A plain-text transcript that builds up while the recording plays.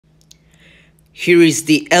Here is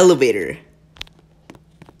the elevator.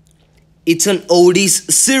 It's an Otis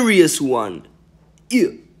Series one. Yeah.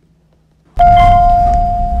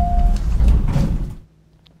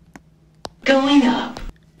 Going up.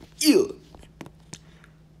 Yeah.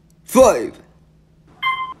 5.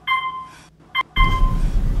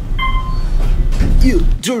 Yeah,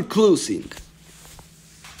 door closing.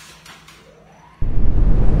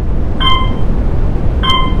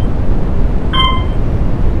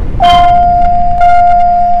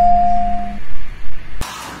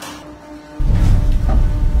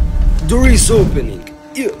 Door is opening.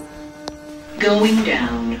 Yeah. Going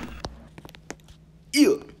down.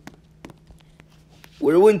 Yeah.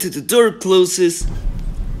 When the door closes,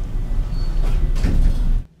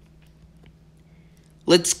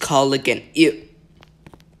 let's call again. Yeah.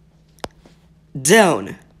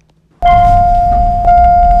 Down.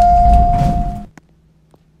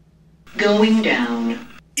 Going down.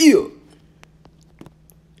 Yeah.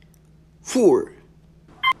 4.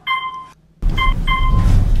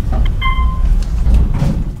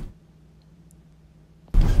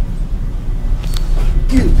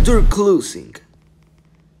 Yeah, door closing.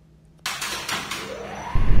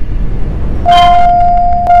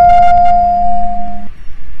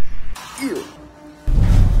 Yeah.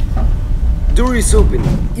 Door is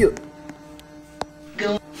opening. Yeah.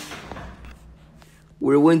 Go.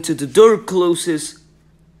 When the door closes,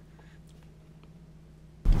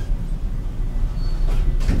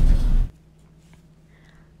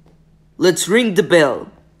 let's ring the bell.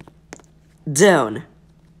 Down.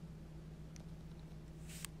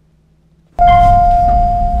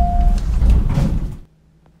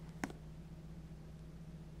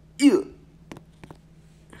 Yeah.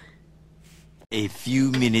 A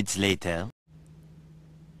few minutes later.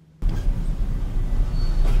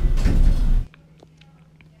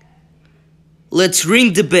 Let's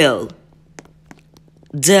ring the bell.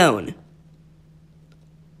 Down.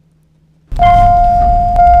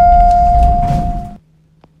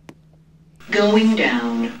 Going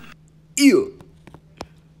down. Yeah.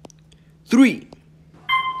 3.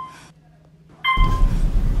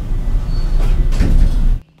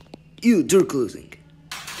 Yeah, door closing.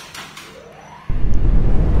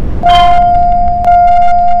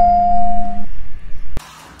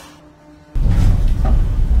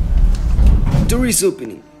 Door is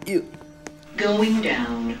opening. Yeah. Going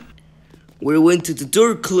down. When the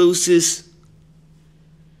door closes,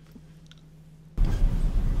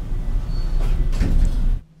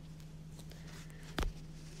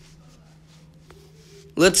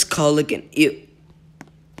 let's call again. Yeah.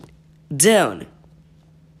 Down.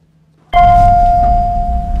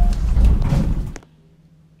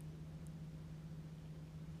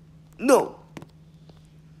 No.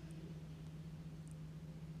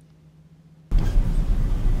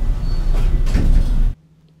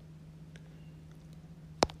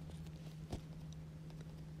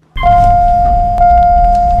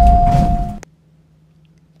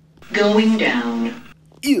 Going down.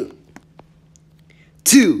 Yeah.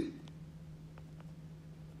 2.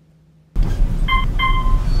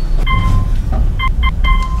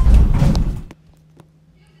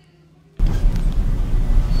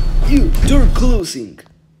 Yeah, door closing.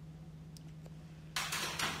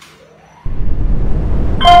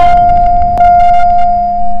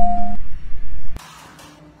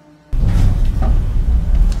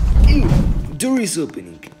 Yeah, door is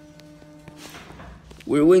opening.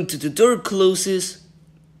 When the door closes,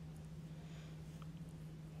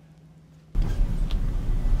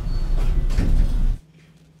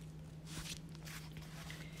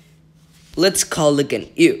 let's call again.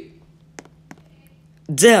 Yeah.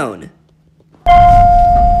 Down.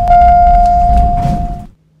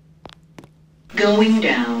 Going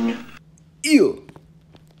down. Yeah.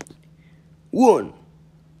 1.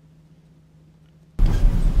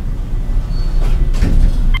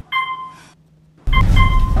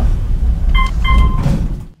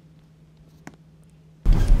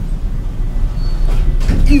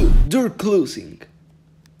 Yeah, door closing.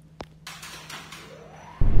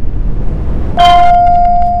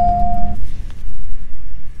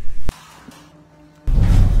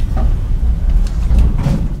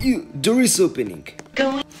 Yeah, door is opening.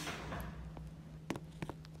 Going.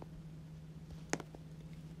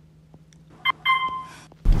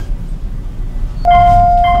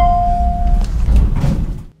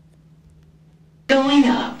 Going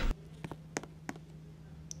up.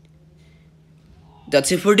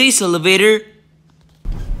 That's it for this elevator.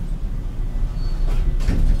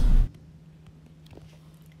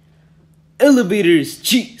 Elevators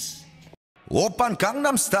cheese. Open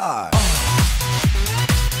Gangnam Style.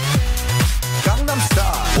 Gangnam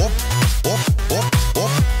Style.